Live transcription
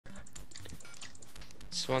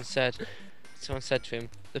Someone said to him,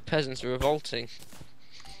 "The peasants are revolting."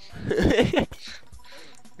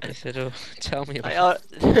 He said, "Oh, tell me about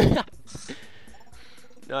it."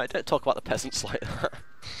 No, I don't talk about the peasants like that.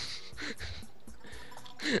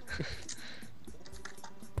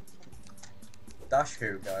 Dash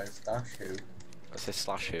who, guys? Dash who? I say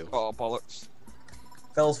slash who. Oh, bollocks.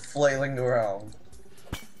 Phil's flailing around.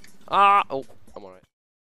 Ah! Oh, I'm alright.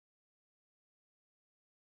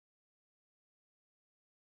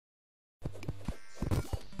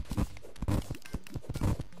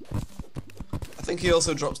 I think he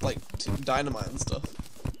also drops like dynamite and stuff.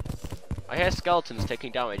 I hear skeletons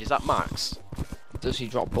taking damage. Is that Max? Does he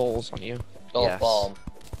drop balls on you? Oh, Yes. bomb.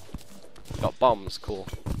 Got bombs, cool.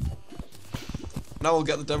 Now we'll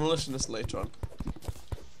get the demolitionist later on.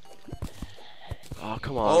 Oh,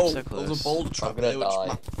 come on, I'm Oh, so there close. was a boulder I'm trap gonna there which die.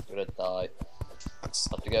 I'm gonna die. Max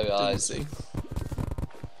Have to go, didn't guys. see.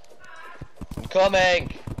 I'm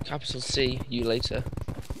coming! Capital C, you later.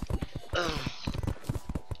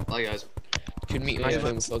 Bye, guys. Should meet Yeah. my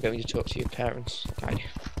home before going to talk to your parents. Guide.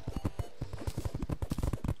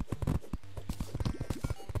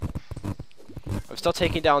 I'm still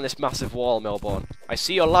taking down this massive wall, Melbourne. I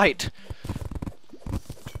see your light!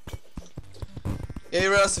 Yeah, you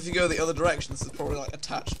realise if you go the other direction, this is probably like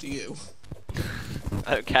attached to you.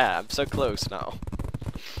 I don't care, I'm so close now.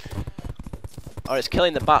 Oh, it's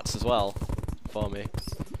killing the bats as well. For me.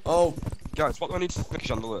 Oh, Guys, what do I need to make a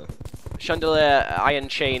chandelier? Chandelier, iron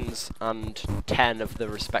chains, and 10 of the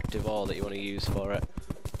respective ore that you want to use for it.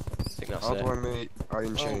 I think that's How it. do I make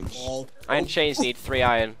iron chains? oh, Iron oh. chains need 3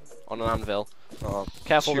 iron on an anvil. Oh,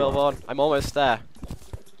 Careful, 2 iron. Milborn. I'm almost there.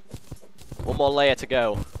 One more layer to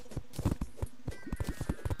go.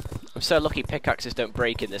 I'm so lucky pickaxes don't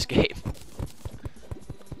break in this game.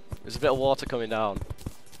 There's a bit of water coming down.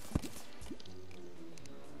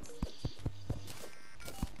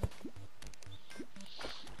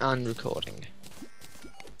 And recording.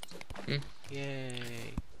 Yay.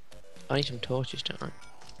 I need some torches, don't I?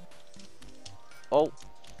 Oh.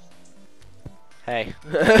 Hey.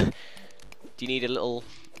 Do you need a little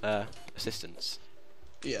assistance?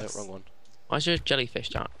 Yes. No, wrong one. Why is there a jellyfish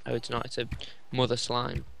down? Oh, it's not. It's a mother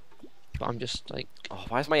slime. But I'm just like... Oh,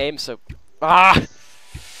 why is my aim so... Ah!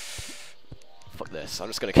 Fuck this. I'm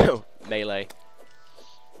just gonna go melee.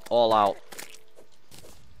 All out.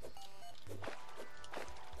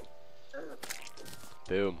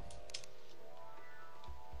 Boom.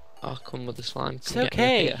 Oh, come mother slime. It's Come get me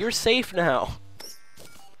okay. here. You're safe now.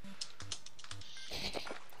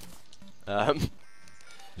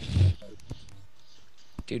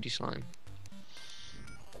 Duty slime.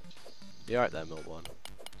 You alright there, Milborn?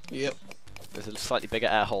 Yep. There's a slightly bigger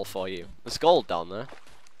air hole for you. There's gold down there,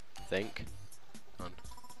 I think.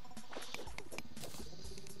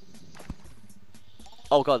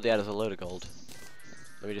 Oh god, yeah, there's a load of gold.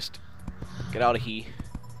 Let me just get out of here.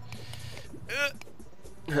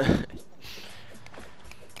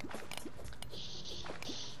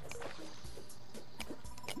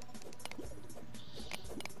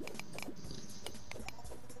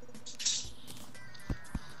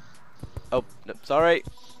 Oh, no, sorry.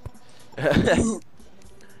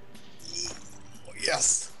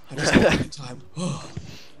 Yes. I just got back in time.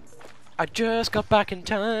 I just got back in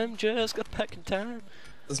time, just got back in time.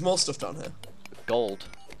 There's more stuff down here. Gold.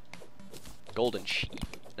 Golden sheep.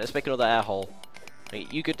 Let's make another air hole. Hey,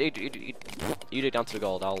 you could you dig down to the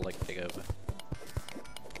gold, I'll like dig over.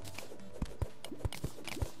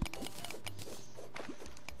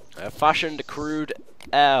 I have fashioned a crude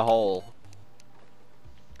air hole.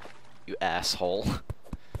 You asshole.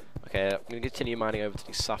 Okay, I'm gonna continue mining over to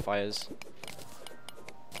these sapphires.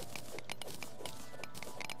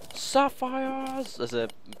 Sapphires! There's a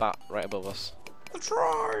bat right above us. The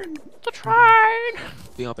shrine! The train!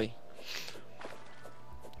 BRB.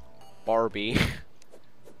 Barbie.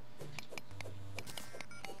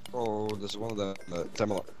 Oh, there's one of the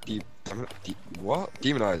what?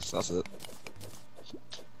 Demonized, that's it.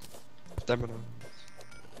 Demonized.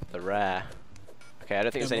 The rare. Okay, I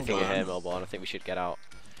don't think there's anything in here, Milborn. Melbourne. I think we should get out.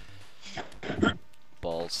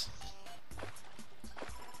 Balls.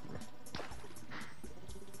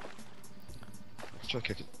 Try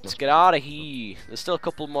kick it. Let's get out of here. There's still a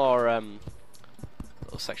couple more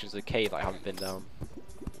little sections of the cave that I haven't been down.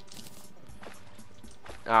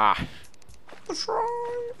 Ah. The shrine!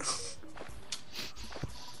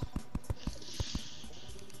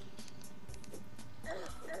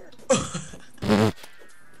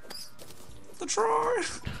 The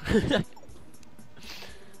shrine!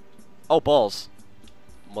 Oh, balls.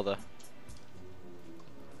 Mother.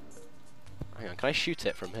 Hang on, can I shoot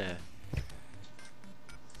it from here?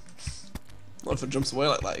 What if it jumps away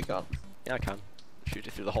like that? You can't. Yeah, I can. Shoot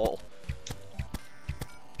it through the hole.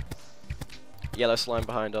 Yellow slime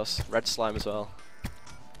behind us. Red slime as well.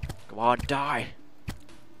 Come on, die!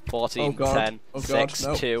 14, Oh God. 10, Oh God, 6,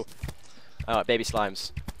 no. 2. Alright, baby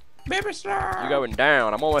slimes. Baby slime. You're going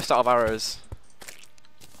down. I'm almost out of arrows.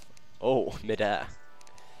 Oh, mid-air.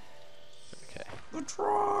 Okay. The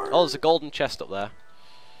try. Oh, there's a golden chest up there.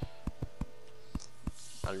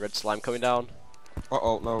 And red slime coming down.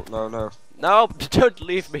 Uh-oh, no, no, no. No, don't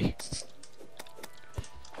leave me.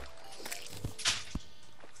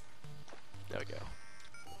 There we go.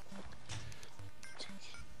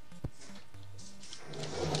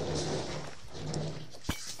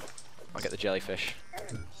 I'll get the jellyfish.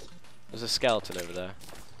 There's a skeleton over there.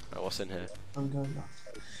 Oh, what's in here? I'm going back.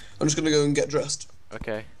 I'm just gonna go and get dressed.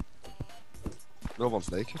 Okay. No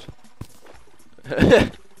one's naked.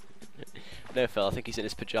 No, Phil, I think he's in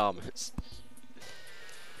his pajamas.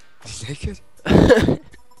 He's naked?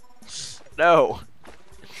 No!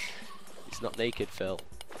 He's not naked, Phil.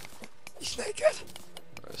 He's naked?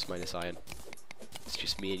 Oh, it's minus iron. It's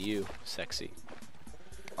just me and you, sexy.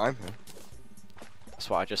 I'm here. That's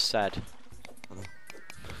what I just said. I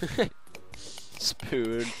know.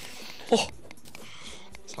 Spoon.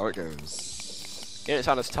 That's how it goes. You don't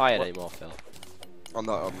sound as tired What? anymore, Phil. I'm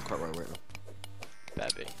not, I'm quite wide awake now.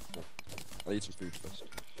 Baby. I need some food first.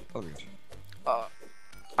 That'll be good.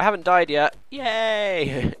 I haven't died yet.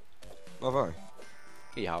 Yay! Have I?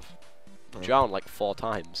 You have. Oh. Drowned like 4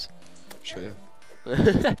 times. Sure, yeah.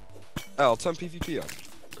 Hey, I'll turn PvP on.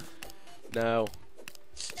 No.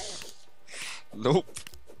 Nope.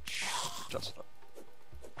 Just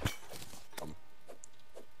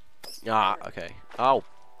Ah, okay. Oh.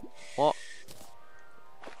 What?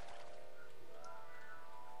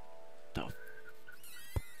 No.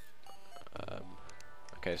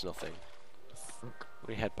 Okay, there's nothing. fuck.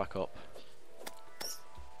 We head back up.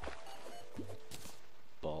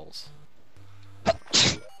 Balls.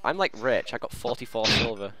 I'm like rich. I got 44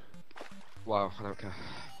 silver. Wow, I don't care.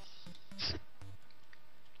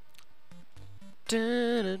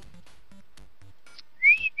 Dun-dun.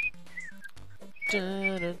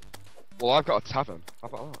 Dun-dun. Well, I've got a tavern. How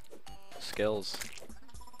about that? Skills.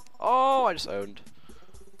 Oh, I just owned.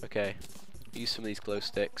 Okay. Use some of these glow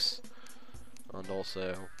sticks. And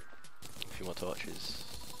also a few more torches.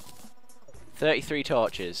 33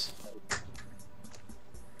 torches. I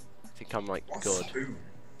think I'm like good.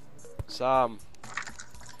 Sam.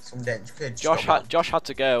 Some dense kids. Josh had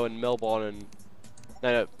to go, and Milborn and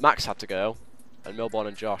no, Max had to go, and Milborn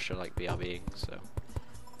and Josh are like BRBing. So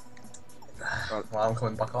Well, I'm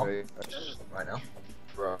coming back on Okay, right now.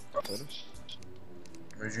 right, finish.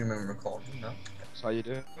 Resuming recording now. So how you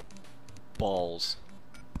doing? balls.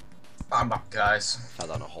 I'm back, guys. Fell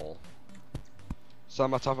down a hole.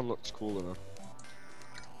 Sam, my tavern looks cooler now.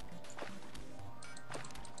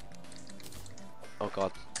 Oh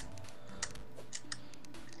god.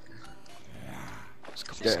 There's a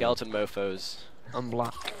couple of Yeah. skeleton mofos. I'm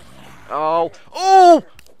black. Oh! Oh!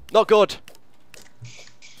 Not good!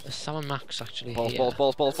 There's Sam and Max actually Balls, here. balls,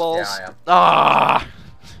 balls, balls, balls. Yeah, I am. Ah!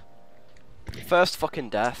 First fucking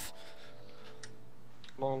death.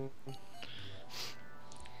 Long.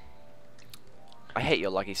 I hate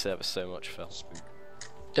your laggy service so much, Phil. Speak.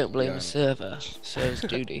 Don't blame Yeah. the server. Server's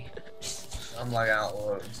duty. I'm lagging out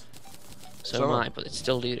loads. So am I, but it's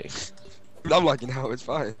still duty. I'm lagging now, it's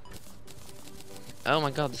fine. Oh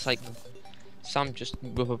my god, it's like Sam just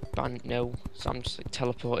rubber band. No, Sam just like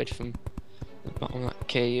teleported from the bottom of that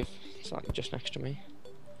cave. It's like just next to me.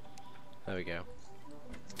 There we go.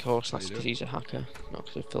 Of course, How that's you because doing? he's a hacker, not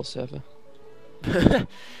because of Phil server.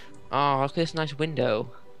 Oh, look at this nice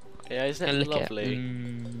window. Yeah, isn't Can it I look lovely?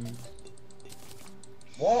 At,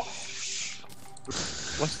 What?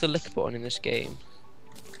 what's the lick button in this game?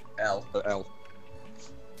 L. L.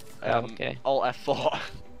 Okay. Alt F4.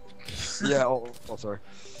 Yeah, oh, sorry.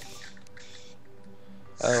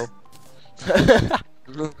 Oh,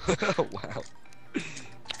 Wow.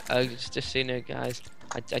 just so you know, guys,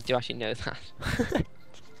 I do actually know that.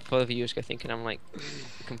 For the viewers go thinking I'm like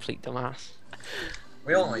a complete dumbass.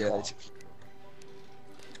 We all know you Yeah, are.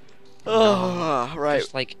 Oh, right.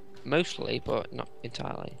 Just like mostly, but not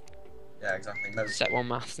entirely. Yeah, exactly. No, Set 1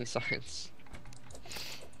 maths and science.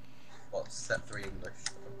 what? Set 3 English.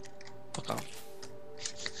 Fuck off.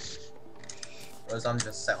 Whereas I'm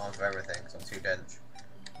just set on for everything, so I'm too dense.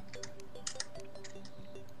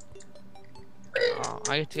 Oh,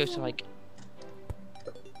 I had to go to like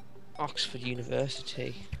Oxford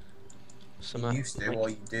University. Summer. You used to, Like, or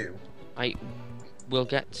you do. I will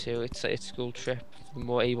get to. It's a school trip for the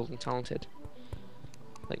more able and talented.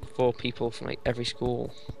 like 4 people from like every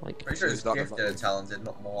school. Like, Pretty sure it's Who's that gifted about? and talented,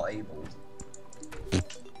 not more able.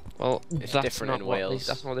 well, It's that's different not in what Wales.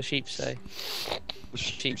 that's not what the sheep say. The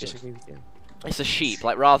Sheep says- disagree with you. It's the sheep,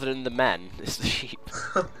 like rather than the men, it's the sheep.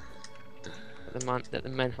 That the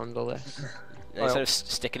men handle this. And instead of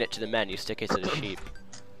sticking it to the men, you stick it to the sheep.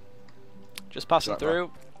 Just passing Is that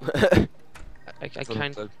through. I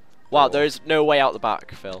can't Wow, there is no way out the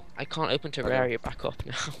back, Phil. I can't open Terraria back up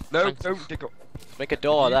now. No, Thanks. don't dig up. Make a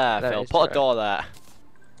door there, That Phil. is Put a right. door there.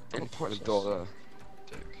 I'm putting a door there.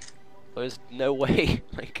 Dick. There's no way,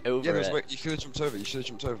 like, over Yeah, there's it. way. You could have jumped over. You should have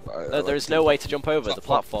jumped over. But I, No, there's no way to jump over. The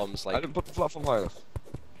platform's I like. didn't put the platform high enough.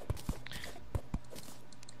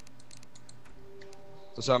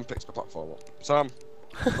 So Sam picks the platform up. Sam.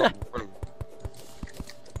 Stop running.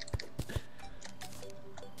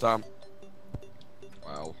 Sam.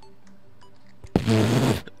 Wow.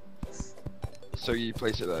 So you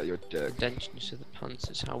place it there, you're The dead. denseness of the pants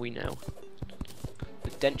is how we know. The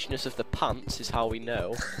denseness of the pants is how we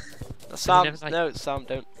know. you Sam, never, like- no, Sam,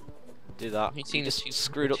 don't do that. Have you seen You the just two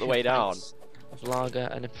screwed up the two way down. pints of lager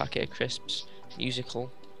and a packet of crisps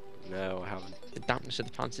musical? No, I haven't. The dampness of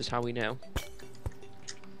the pants is how we know.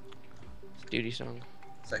 It's a duty song.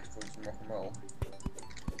 Sex, drugs, and rock and roll.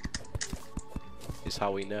 Is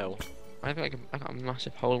how we know. I got a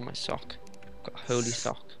massive hole in my sock. Got a holy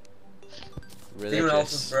sock. Demon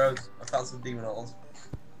altars, Religious. bros. I found some demon altars.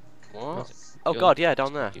 What? Oh god, yeah,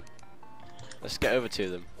 down there. Let's get over to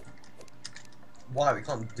them. Why? We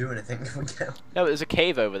can't do anything if we get. No, there's a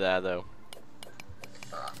cave over there though.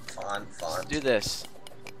 Fine, fine. Let's do this.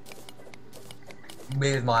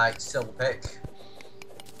 Me with my silver pick.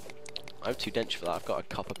 I'm too dense for that. I've got a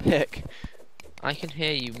copper pick. I can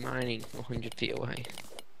hear you mining from 100 feet away.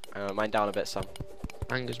 Mine down a bit, Sam.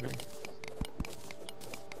 Angers me.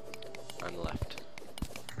 And left.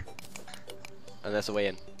 And there's a way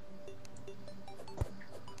in.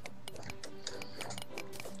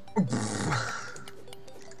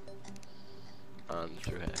 And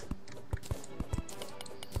through here.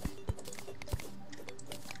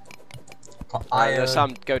 No,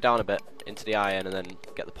 Sam, go down a bit into the iron and then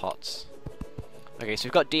get the pots. Okay, so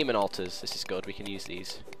we've got demon altars. This is good. We can use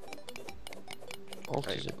these.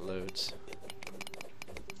 Altars Right, loads.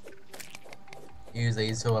 Use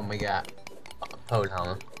these for when we get a pole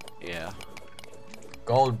hammer. Yeah.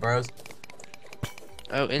 Gold, bros.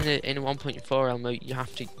 Oh, in 1.4 Elmo, you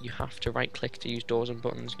have to right click to use doors and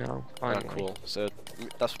buttons now. Ah, Finally. cool. So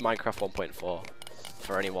that's Minecraft 1.4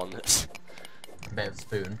 for anyone that's A bit of a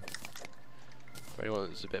spoon. a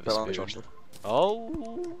bit Fell of on a Josh. spoon.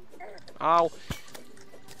 Oh. Ow.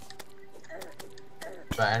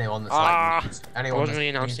 But anyone that's Ah! like, I anyone wasn't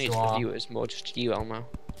really that's announcing new it to for our, viewers, more just to you, Elmo.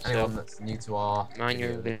 anyone So that's new to our, mind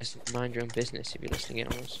your own video, mind your own business if you're listening in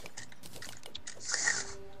on us.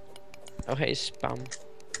 Oh, hey, spam.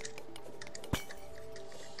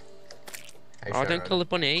 Hey, Oh, don't Sharon. kill the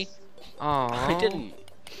bunny. Oh, I didn't.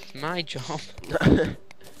 It's my job.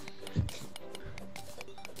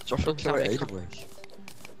 Josh Oh, will kill it sorry. anyway.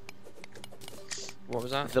 What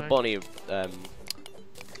was that? The sorry? bunny,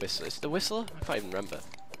 whistler. Is it the whistler? I can't even remember.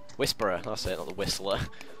 Whisperer, that's it, not the whistler.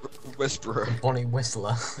 Whisperer. Bunny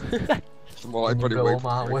Whistler. It's more like Can you Buddy go Wade. on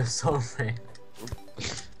my whistle me?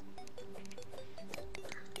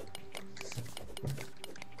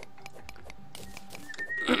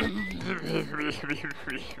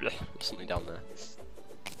 Something down there.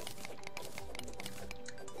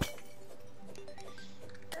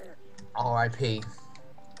 R.I.P.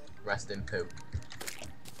 Rest in poo.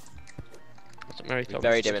 That's what Mary We told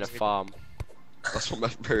buried me. him in a farm. That's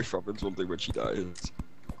what Mary Robbins will do when she dies.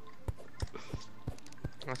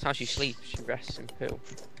 That's how she sleeps. She rests in poo.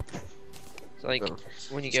 It's like No.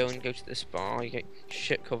 when you go to the spa, you get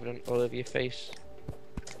shit covered all over your face.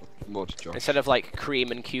 More to Josh. Instead of like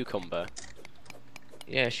cream and cucumber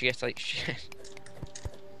Yeah, she gets like shit.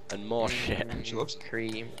 and more shit. She loves it.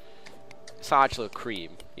 Cream. It's not actually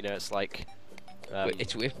cream, you know, it's like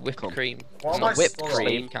It's whipped come. cream. What It's am not I whipped swallowing?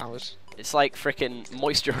 cream. Cows. it's like frickin'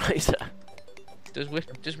 moisturizer.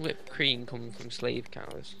 Does whipped cream come from slave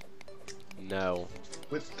cows? No.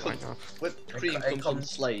 Whipped, Why not? whipped It cream co- it comes from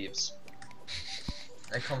comes- slaves.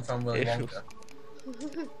 They come from Willy Ew.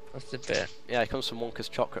 Wonka. That's the bit. Yeah, it comes from Wonka's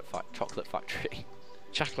chocolate factory,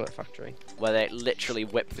 Chocolate factory. where they literally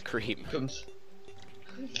whip the cream. Comes.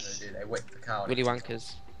 They do. They whip the cow. Willy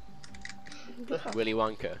Wankers. Willy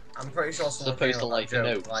Wonka. I'm pretty sure someone Supposed came to up with like that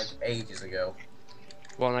the joke notes. like ages ago.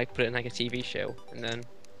 Well, I put it in like a TV show, and then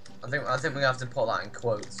I think we're gonna have to put that in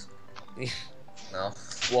quotes. No.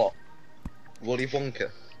 What? Willy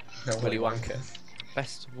Wonka. No, Willy Wonka.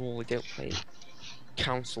 best of all, we don't play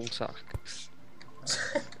council tax.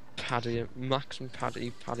 Paddy, Max and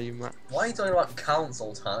Paddy, Max. Why are you talking about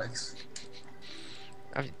council tax?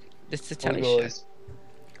 This is a Oh, telly show. guys.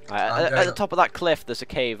 Right, I'm at going the up. top of that cliff, there's a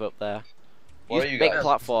cave up there. Where Use are you big guys?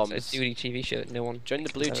 platforms. It's a Duty TV show that no one Join the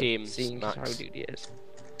blue has ever team, seen Max. how Duty is.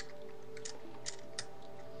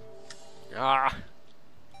 Ah.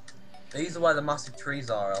 These are where the massive trees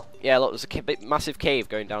are, Al. Yeah, look, there's a big, massive cave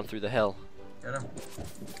going down through the hill. You know?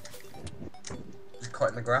 Just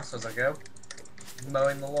cutting the grass as I go.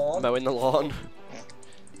 Mowing the lawn. Mowing the lawn.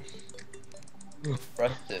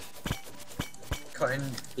 Impressive. Cutting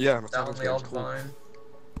Yeah, my down sounds the very odd cool. vine.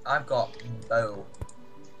 I've got bow.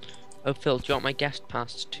 Oh, Phil, do you want my guest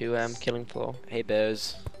pass to Killing Floor? Hey,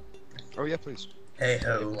 bears. Oh yeah, please. Hey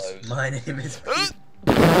hoes, Hellos. my name is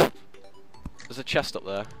There's a chest up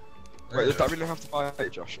there. Wait, does that mean I have to buy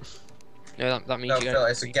it, Josh? No, that means No, you Phil,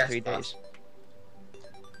 get it's a three, guest 3 pass. days.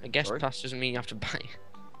 A guest Sorry? pass doesn't mean you have to buy.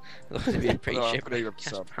 Looks to be a pretty No, I'm shit gonna give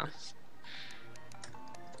guest some. pass.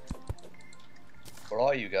 Where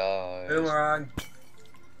are you guys? Boomerang,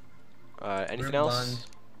 Anything Boomerang. else?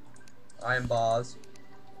 iron bars,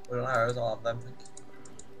 wooden arrows, I'll have them.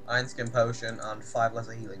 Iron skin potion and 5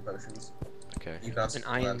 lesser healing potions. Okay. You can have An some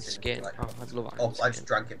iron items if you skin. like. Oh, I'd love iron Oh, I skin. just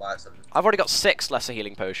drank it by accident. I've already got 6 lesser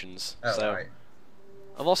healing potions. Oh, so right.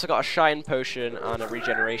 I've also got a shine potion and a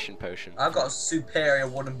regeneration potion. I've got a superior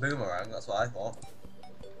wooden boomerang, that's what I thought.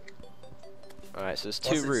 Alright, so there's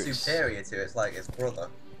What's 2 it routes. superior to? It's like its brother.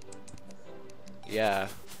 Yeah.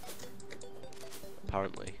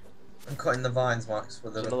 Apparently. I'm cutting the vines, Max,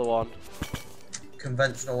 with There's a another one.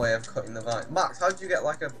 conventional way of cutting the vine. Max, how did you get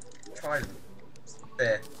like a trident?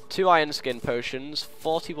 Spear. 2 iron skin potions,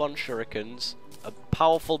 41 shurikens, a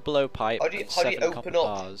powerful blowpipe, How do you- and how do you 7 open copper up?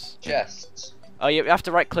 bars. Chests. Oh, you have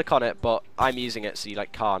to right click on it, but I'm using it, so you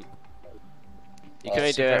like can't. You can only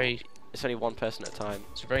It's do a it. very, It's only 1 person at a time.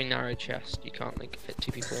 it's a very narrow chest. You can't like fit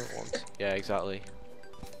 2 people in at once. Yeah, exactly.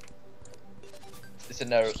 It's a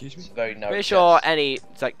narrow. Excuse me? It's a very narrow. Pretty sure chest. any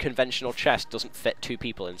like conventional chest doesn't fit 2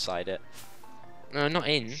 people inside it. No, not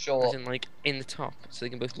in. Sure. As in like in the top, so they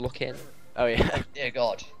can both look in. Oh yeah. Dear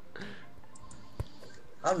God.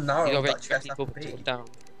 How narrow You would gotta that get chest have people to to be? look down,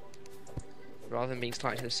 rather than being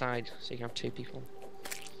slightly to the side, so you can have 2 people.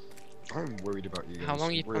 I'm worried about you guys. How long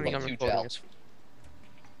are you Worried planning on about you, recording Jal. this?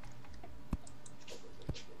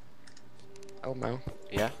 Elmo,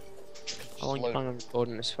 Yeah. how long are you Slow- planning on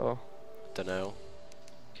recording this for? Don't know.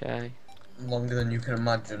 Okay. Longer than you can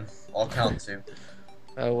imagine, or count to.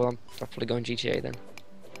 Oh well, I'm probably going GTA then.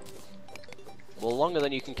 Well, longer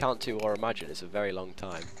than you can count to or imagine. It's a very long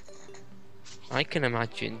time. I can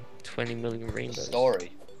imagine 20 million The rainbows.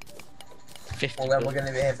 story. 50 Well, then we're billion. going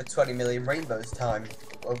to be here for 20 million rainbows time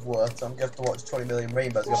of work, so I'm going to have to watch 20 million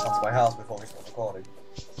rainbows go past my house before we start recording.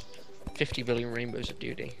 50 billion rainbows of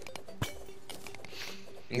duty.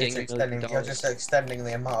 And You're, getting just $1 million extending, you're just extending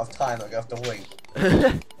the amount of time that we have to wait.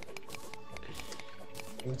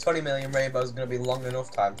 20 million rainbows is going to be long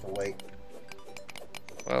enough time to wait.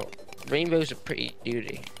 Well, rainbows are pretty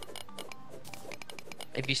duty.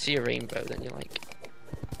 If you see a rainbow, then you're like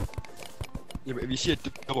Yeah, but if you see a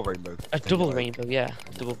double rainbow. a then double you're like- rainbow, yeah.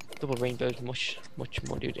 Double rainbow is much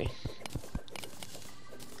more duty.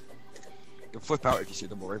 You'll flip out if you see a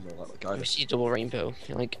double rainbow like the guy If you does. see a double rainbow,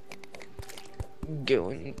 you're like go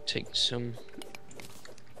and take some.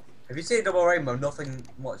 If you see a double rainbow, nothing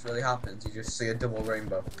much really happens. You just see a double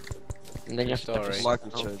rainbow. And then you have to Sorry. press- Life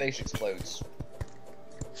will Your change. face explodes.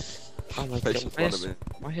 Oh my Face god, in why front is, of me.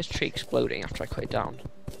 why is tree exploding after I cut it down?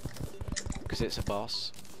 Because it's a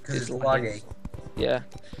boss. Because It's it's lagging. laggy. Yeah.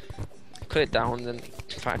 Cut it down, then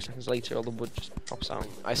 5 seconds later all the wood just pops out.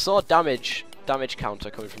 I saw damage counter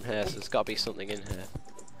coming from here, so there's got to be something in here.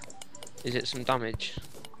 Is it some damage?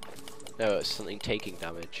 No, it's something taking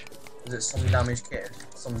damage. Is it some damaged kid?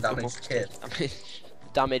 Some damaged kid. Damage.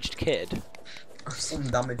 Damaged kid. Some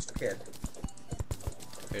damaged kid.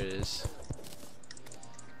 Here it is.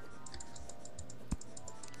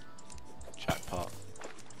 Jackpot.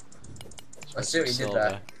 I see what you did Silver.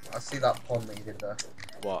 there. I see that pun that you did there.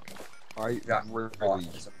 What? I Yeah. really,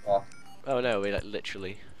 It's a pot. Oh no, we like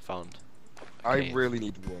literally found. I really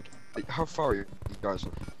need wood. Like, how far are you guys?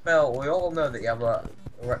 Phil, we all know that you have a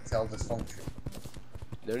erectile dysfunction.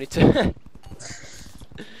 No need to.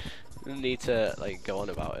 No need to like go on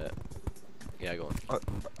about it. Yeah, go on.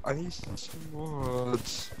 I need some wood.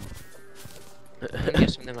 I'm gonna get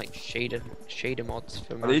something like shader mods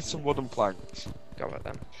for I need some wooden planks. Go about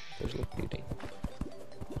them. Those look beauty.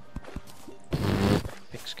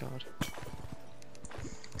 Pix card.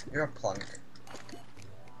 You're a plank.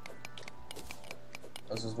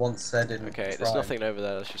 As was once said in Okay, there's Prime. nothing over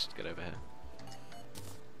there. Let's just get over here.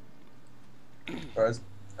 Whereas,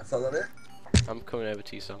 I thought that it. I'm coming over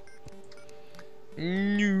to you, Sam.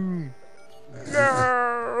 No.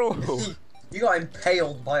 No! You got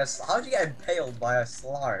impaled by a. How'd you get impaled by a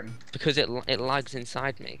slime? Because it lags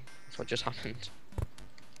inside me. That's what just happened.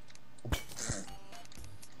 It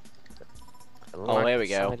Oh, lagged here we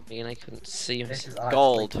go. inside me and I couldn't see This is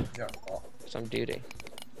Gold. actually jackpot. some duty.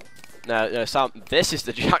 No, Sam, this is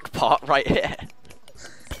the jackpot right here.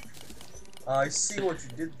 I see what you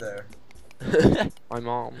did there. My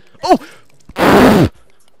mom. Oh!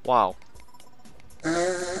 Wow.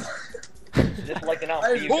 Is this like an app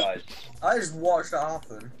for you guys? I just watched that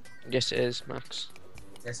happen. Yes, it is, Max.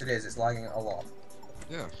 Yes, it is. It's lagging a lot.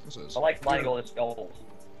 Yeah, this is. I like mining all this gold.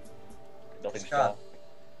 Nothing's Scan. gone.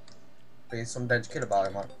 Be some dense kid about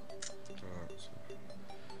it, man.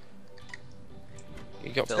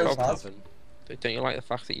 You got Still problems. Tavern. Don't you like the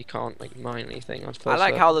fact that you can't like mine anything on I full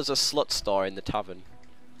like server? how there's a slut store in the tavern.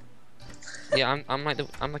 Yeah, I'm like the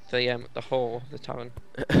whore of the tavern.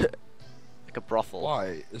 Like a brothel.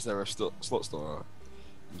 Why is there a slot store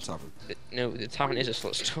in the tavern? No, the tavern is a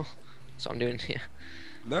slut store. That's what I'm doing here.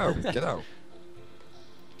 No, get out.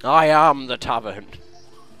 I am the tavern.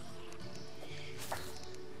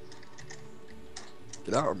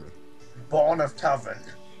 Get out of me. Born of tavern.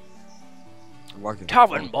 I'm lagging.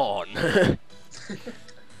 Tavern born.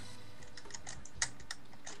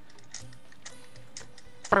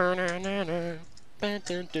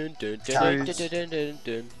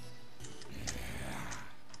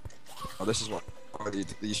 Oh, this is what I need.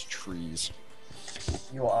 These trees.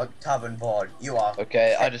 You are tavern born. You are.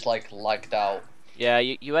 Okay, I just like lagged out. Yeah,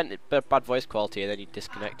 you went bad voice quality and then you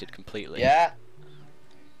disconnected completely. Yeah?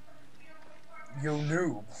 You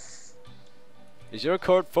noob. Is your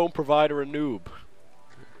current phone provider a noob?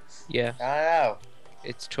 Yeah, I know.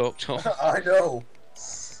 it's Talk. I know.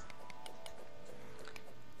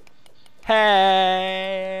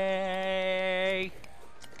 Hey!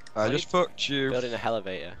 I just fucked you. Building a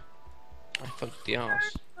elevator. I fucked the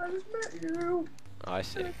arse. I just met you. Oh, I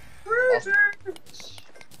see. Do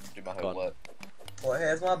my Go on. homework. Well,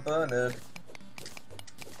 here's my Bernard.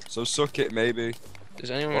 So suck it, maybe.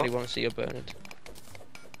 Does anyone What? really want to see your Bernard?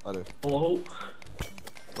 I do. Hello?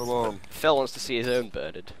 Come on. Phil wants to see his own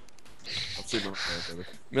Bernard. I've seen my baby.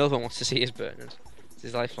 Milvan wants to see his Bernard. It's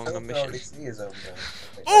his lifelong Phil ambition. already see his own Bernard.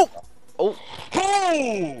 Oh! Oh!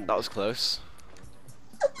 That was close.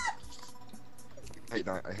 I hate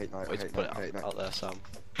night. I hate night. I Wait to hate put night. it I hate night. out there, Sam.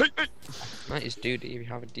 That is duty if you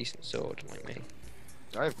have a decent sword like me.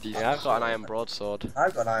 I have decent. Yeah, I've got an iron broadsword.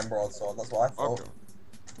 I've got an iron broadsword. That's what I thought. Okay.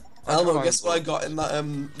 Elmo, guess what I got in that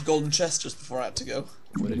golden chest just before I had to go?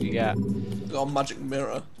 What did you get? I got a magic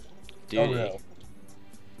mirror. Duty. Oh, no.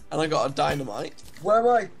 And I got a dynamite. Where am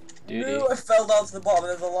I? Duty. No, I fell down to the bottom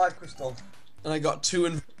and there's a life crystal. And I got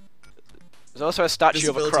 2 There's also a statue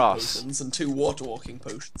of a invisibility cross. potions and 2 water walking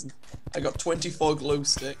potions. I got 24 glow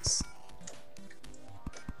sticks.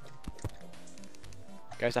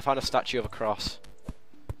 Guys, I found a statue of a cross.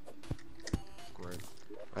 Great.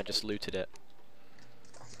 I just looted it.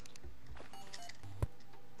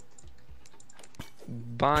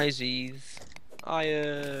 Byzies.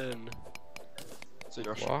 Iron! See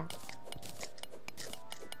Josh. What?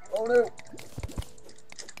 Oh no!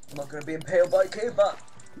 I'm not gonna be impaled by a cave bat.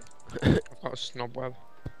 I've got a snob web.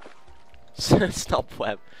 Snob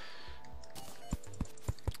web.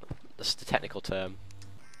 That's the technical term.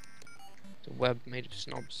 The web made of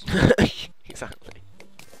snobs. Exactly.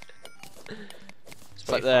 It's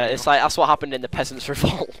Like pretty funny, it's not? like that's what happened in the Peasants'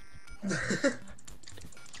 Revolt.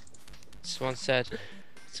 Someone said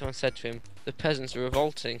to him, the peasants are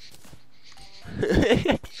revolting.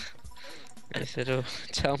 And he said, oh,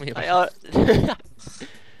 tell me about it.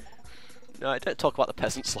 No, I don't talk about the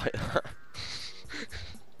peasants like that.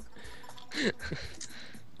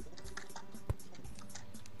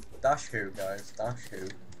 Dash who, guys? Dash who?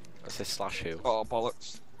 I say slash who. Oh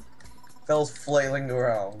bollocks. Phil's flailing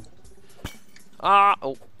around. Ah!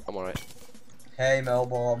 Oh, I'm alright. Hey,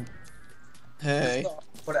 Melbourne. Hey.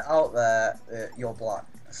 Just put it out there, you're black.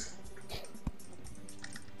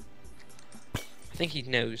 I think he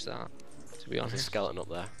knows that, to be There's a honest. skeleton up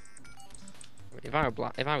there. If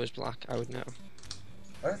I was black, I would know.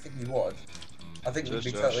 I don't think you would. I think you'd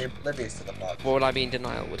be Just totally oblivious to the fact. Or would I be in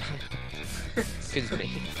denial, would I? Because it's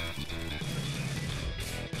me.